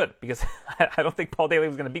 which is good because I don't think Paul Daly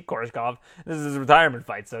was going to beat Koreshkov. This is his retirement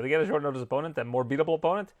fight, so to get a short notice opponent, a more beatable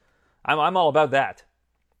opponent, I'm all about that.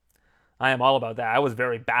 I am all about that. I was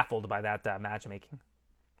very baffled by that matchmaking.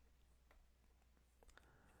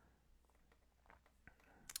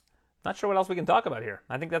 Not sure what else we can talk about here.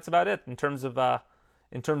 I think that's about it in terms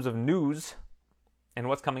of news and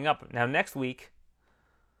what's coming up. Now, next week,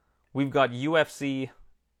 we've got UFC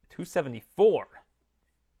 274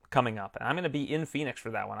 coming up. And I'm going to be in Phoenix for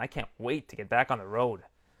that one. I can't wait to get back on the road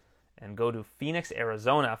and go to Phoenix,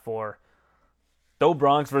 Arizona for Do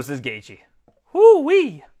Bronx versus Gaethje.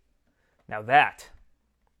 Whoo-wee! Now that's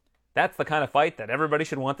the kind of fight that everybody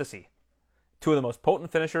should want to see. Two of the most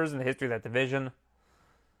potent finishers in the history of that division.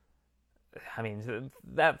 I mean,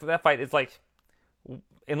 that fight is like,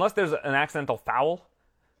 unless there's an accidental foul,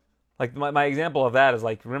 like my example of that is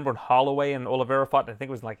like, remember when Holloway and Oliveira fought, I think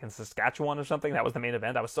it was like in Saskatchewan or something? That was the main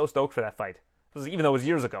event. I was so stoked for that fight. Even though it was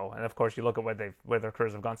years ago. And of course, you look at where their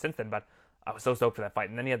careers have gone since then, but I was so stoked for that fight.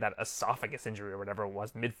 And then he had that esophagus injury or whatever it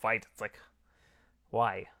was mid-fight. It's like,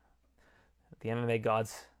 why? the MMA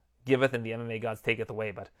gods giveth and the MMA gods taketh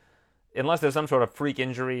away. But unless there's some sort of freak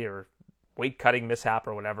injury or weight cutting mishap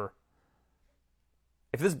or whatever,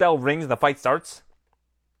 if this bell rings and the fight starts,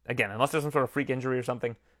 again, unless there's some sort of freak injury or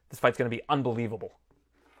something, this fight's going to be unbelievable.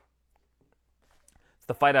 It's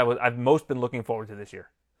the fight I've most been looking forward to this year.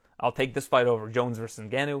 I'll take this fight over Jones versus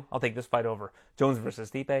Ngannou. I'll take this fight over Jones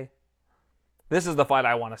versus Stipe. This is the fight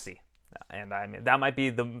I want to see. And I mean, that might be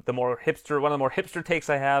the more hipster, one of the more hipster takes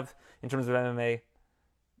I have in terms of MMA.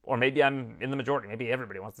 Or maybe I'm in the majority. Maybe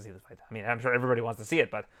everybody wants to see this fight. I mean, I'm sure everybody wants to see it,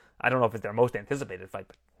 but I don't know if it's their most anticipated fight.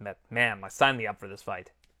 But man, sign me up for this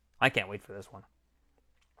fight. I can't wait for this one.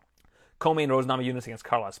 Co-main Rose Namajunas against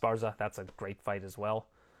Carla Esparza. That's a great fight as well.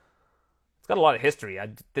 It's got a lot of history. I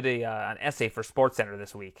did an essay for SportsCenter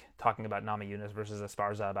this week talking about Namajunas versus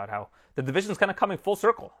Esparza, about how the division's kind of coming full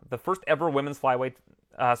circle. The first ever women's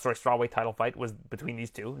strawweight title fight was between these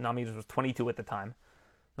two. Namajunas was 22 at the time.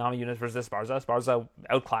 Namajunas versus Esparza. Esparza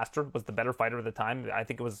outclassed her, was the better fighter at the time. I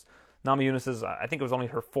think it was Namajunas' I think it was only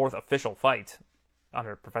her fourth official fight on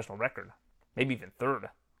her professional record. Maybe even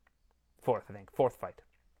fourth fight.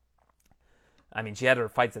 I mean, she had her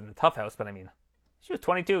fights in the Tough House, but I mean, she was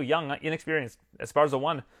 22, young, inexperienced. Esparza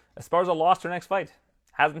won. Esparza lost her next fight.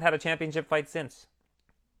 Hasn't had a championship fight since.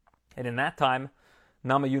 And in that time,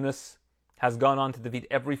 Namajunas has gone on to defeat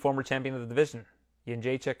every former champion of the division.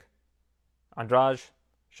 Jędrzejczyk, Andrade,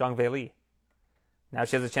 Zhang Weili. Now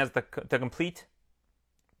she has a chance to complete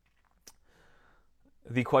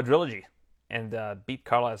the quadrilogy and beat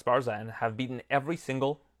Carla Esparza and have beaten every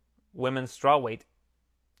single women's strawweight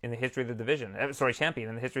in the history of the division. Champion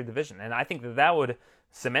in the history of the division. And I think that would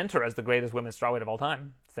cement her as the greatest women's strawweight of all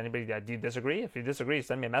time. Does anybody, do you disagree? If you disagree,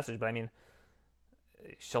 send me a message. But I mean,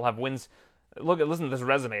 she'll have wins. Listen to this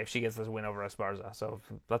resume if she gets this win over Esparza. So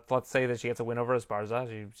let's say that she gets a win over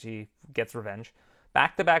Esparza. She gets revenge.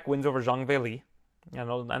 Back-to-back wins over Zhang Weili. I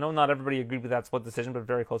know not everybody agreed with that split decision, but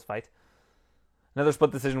very close fight. Another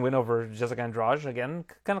split decision win over Jessica Andrade. Again,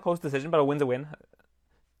 kind of close decision, but a win's a win.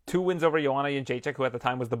 2 wins over Joanna Jędrzejczyk, who at the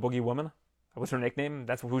time was the Boogie Woman. That was her nickname.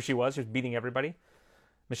 That's who she was. She was beating everybody.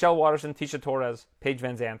 Michelle Waterson, Tecia Torres, Paige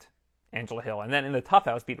Van Zandt, Angela Hill. And then in the Tough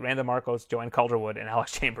House, beat Randa Marcos, Joanne Calderwood, and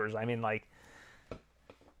Alex Chambers. I mean,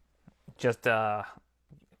 just a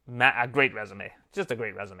great resume. Just a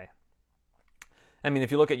great resume. I mean,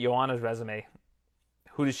 if you look at Joanna's resume,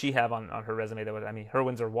 who does she have on her resume? Her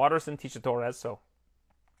wins are Waterson, Tecia Torres, so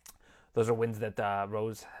those are wins that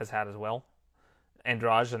Rose has had as well.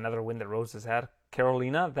 Andrade, another win that Rose has had.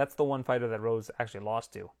 Carolina, that's the one fighter that Rose actually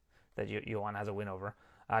lost to, that Joanna has a win over.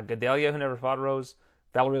 Gadelha, who never fought Rose.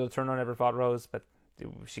 Valerie Letourneau never fought Rose, but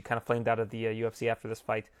she kind of flamed out of the UFC after this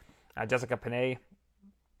fight. Jessica Penne,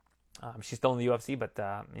 she's still in the UFC, but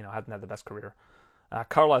hasn't had the best career.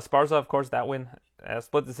 Carla Esparza, of course, that win.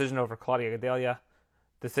 Split decision over Claudia Gadelha.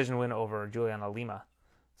 Decision win over Juliana Lima.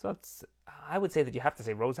 So I would say that you have to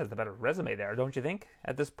say Rose has the better resume there, don't you think,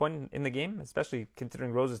 at this point in the game? Especially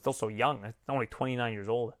considering Rose is still so young. Only 29 years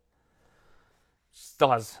old. She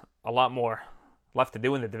still has a lot more left to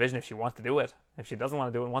do in the division if she wants to do it. If she doesn't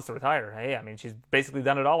want to do it and wants to retire, hey, I mean, she's basically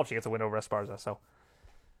done it all if she gets a win over Esparza. So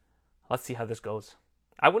let's see how this goes.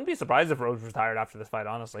 I wouldn't be surprised if Rose retired after this fight,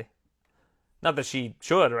 honestly. Not that she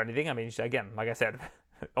should or anything. I mean, again, like I said,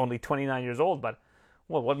 only 29 years old, but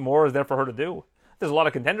well, what more is there for her to do? There's a lot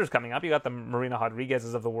of contenders coming up. You got the Marina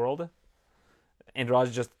Rodriguez's of the world.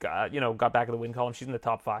 Andrade just got back in the win column. She's in the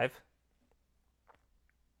top 5.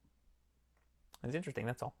 It's interesting,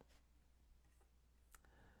 that's all.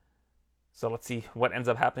 So let's see what ends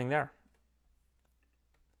up happening there.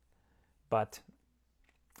 But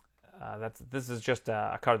this is just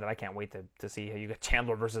a card that I can't wait to see. You got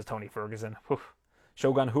Chandler versus Tony Ferguson. Whew.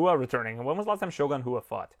 Shogun Rua returning. When was the last time Shogun Rua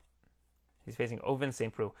fought? He's facing Ovin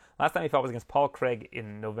St. Preux. Last time he fought was against Paul Craig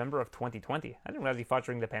in November of 2020. I didn't realize he fought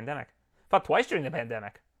during the pandemic. Fought twice during the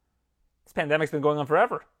pandemic. This pandemic's been going on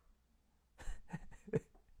forever.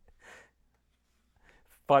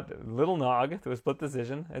 Fought Little Nog to a split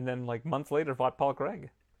decision, and then months later fought Paul Craig.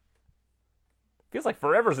 Feels like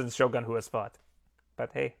forever since Shogun Rua has fought. But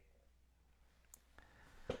hey.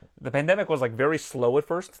 The pandemic was very slow at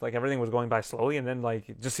first. Everything was going by slowly, and then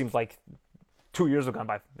it just seems like 2 years have gone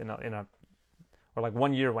by or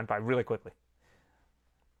 1 year went by really quickly.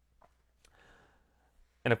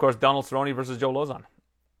 And of course, Donald Cerrone versus Joe Lauzon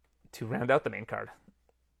to round out the main card.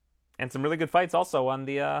 And some really good fights also on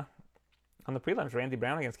the prelims. Randy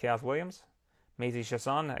Brown against Chaos Williams. Maisie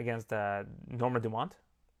Chasson against Norma Dumont.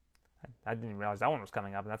 I didn't even realize that one was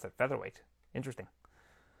coming up, and that's at featherweight. Interesting.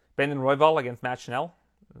 Brandon Royval against Matt Schnell.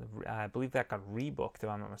 I believe that got rebooked, if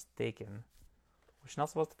I'm not mistaken. Was Schnell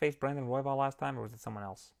supposed to face Brandon Royval last time, or was it someone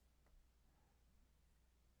else?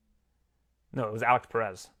 No, it was Alex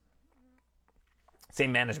Perez.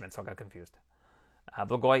 Same management, so I got confused.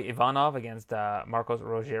 Blagoy Ivanov against Marcos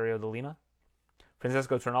Rogerio de Lima.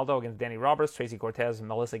 Francisco Trinaldo against Danny Roberts. Tracy Cortez,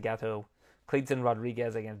 Melissa Gatto. Clayton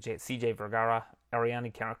Rodriguez against CJ Vergara.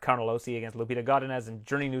 Ariane Carnelosi against Lupita Godinez. And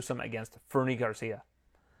Journey Newsom against Fernie Garcia.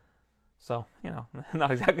 So,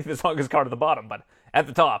 not exactly the strongest card at the bottom, but at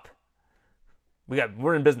the top,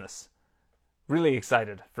 we're in business. Really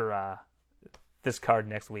excited for this card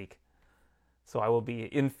next week. So I will be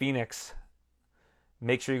in Phoenix.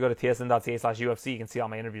 Make sure you go to tsn.ca/UFC. You can see all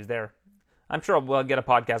my interviews there. I'm sure we'll get a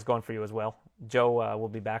podcast going for you as well. Joe will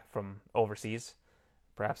be back from overseas.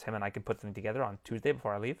 Perhaps him and I can put something together on Tuesday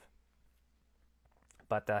before I leave.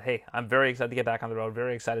 But hey, I'm very excited to get back on the road.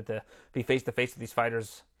 Very excited to be face-to-face with these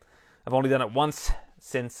fighters. I've only done it once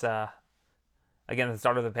since, again, the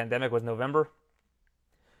start of the pandemic was November.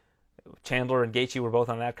 Chandler and Gaethje were both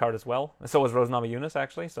on that card as well. And so was Rose Namajunas,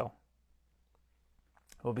 actually. So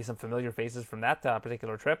there will be some familiar faces from that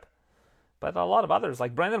particular trip. But a lot of others,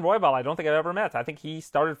 like Brandon Royval, I don't think I've ever met. I think he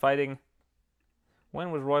started fighting...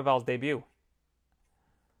 When was Royval's debut?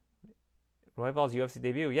 Royval's UFC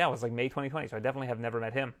debut? Yeah, it was like May 2020, so I definitely have never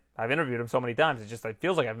met him. I've interviewed him so many times, it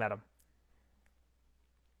feels like I've met him.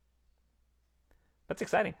 That's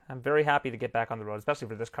exciting. I'm very happy to get back on the road, especially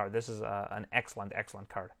for this card. This is an excellent, excellent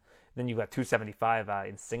card. Then you've got 275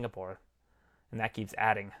 in Singapore, and that keeps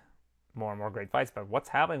adding more and more great fights. But what's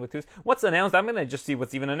happening with what's announced? I'm going to just see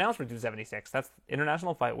what's even announced for 276. That's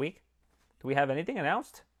International Fight Week. Do we have anything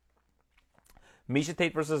announced? Miesha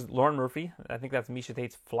Tate versus Lauren Murphy. I think that's Miesha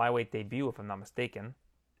Tate's flyweight debut, if I'm not mistaken.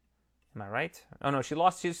 Am I right? Oh, no,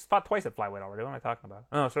 she's fought twice at flyweight already. What am I talking about?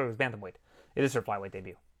 Oh, no, sorry, it was bantamweight. It is her flyweight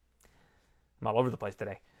debut. I'm all over the place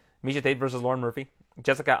today. Miesha Tate versus Lauren Murphy.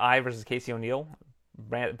 Jessica Ai versus Casey O'Neill.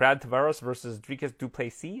 Brad Tavares versus Dricus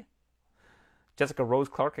Duplessis. Jessica Rose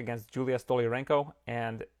Clark against Julia Stoliarenko.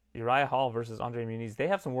 And Uriah Hall versus Andre Muniz. They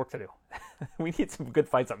have some work to do. We need some good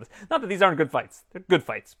fights on this. Not that these aren't good fights. They're good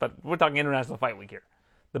fights, but we're talking International Fight Week here.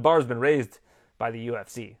 The bar has been raised by the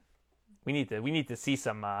UFC. We need to see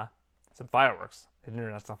some fireworks at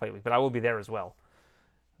International Fight Week, but I will be there as well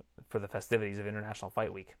for the festivities of International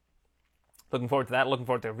Fight Week. Looking forward to that. Looking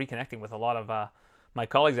forward to reconnecting with a lot of my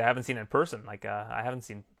colleagues I haven't seen in person. Like I haven't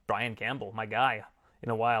seen Brian Campbell, my guy, in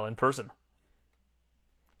a while in person.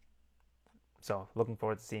 So looking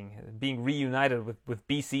forward to being reunited with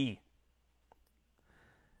BC.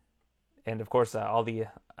 And of course, I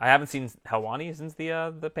haven't seen Helwani since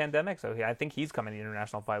the pandemic, so I think he's coming to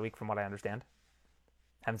International Fight Week, from what I understand.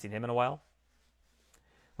 Haven't seen him in a while.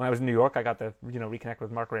 When I was in New York, I got to reconnect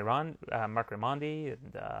with Mark Raimondi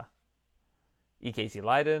and E.K.C.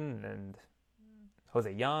 Leiden and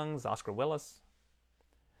Jose Youngs, Oscar Willis.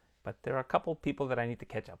 But there are a couple people that I need to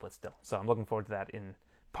catch up with still, so I'm looking forward to that in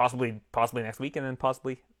possibly next week, and then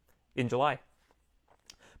possibly in July.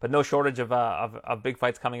 But no shortage of big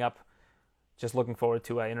fights coming up. Just looking forward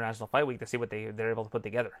to International Fight Week to see what they're able to put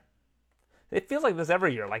together. It feels like this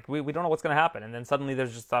every year. Like we don't know what's going to happen, and then suddenly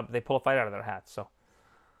there's just they pull a fight out of their hat. So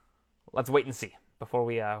let's wait and see before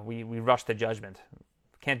we rush to judgment.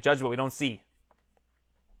 Can't judge what we don't see.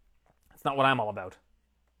 It's not what I'm all about.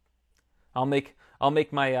 I'll make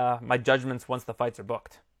my judgments once the fights are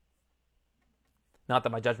booked. Not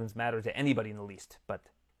that my judgments matter to anybody in the least, but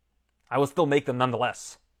I will still make them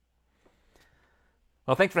nonetheless.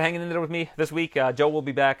 Well, thanks for hanging in there with me this week. Joe will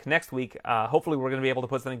be back next week. Hopefully we're going to be able to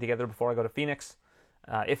put something together before I go to Phoenix.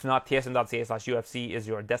 If not, tsn.ca/UFC is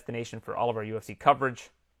your destination for all of our UFC coverage.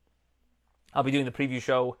 I'll be doing the preview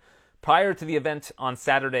show prior to the event on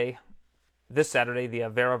Saturday. This Saturday, the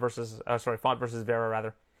Font versus Vera,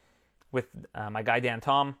 rather, with my guy Dan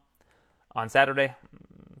Tom on Saturday,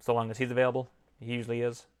 so long as he's available. He usually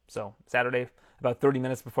is. So Saturday, about 30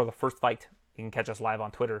 minutes before the first fight, you can catch us live on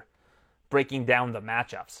Twitter, breaking down the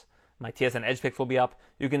matchups. My TSN Edge Picks will be up.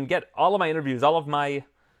 You can get all of my interviews, all of my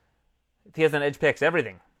TSN Edge Picks,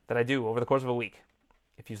 everything that I do over the course of a week.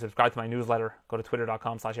 If you subscribe to my newsletter, go to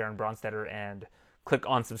twitter.com/Aaron Bronstetter and click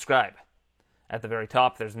on subscribe. At the very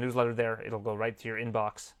top, there's a newsletter there. It'll go right to your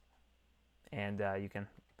inbox. And you can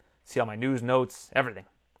see all my news, notes, everything.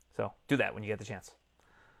 So do that when you get the chance.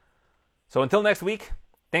 So until next week,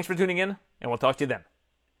 thanks for tuning in, and we'll talk to you then.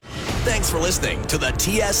 Thanks for listening to the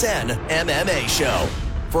TSN MMA Show.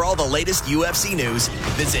 For all the latest UFC news,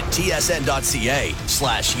 visit tsn.ca/UFC.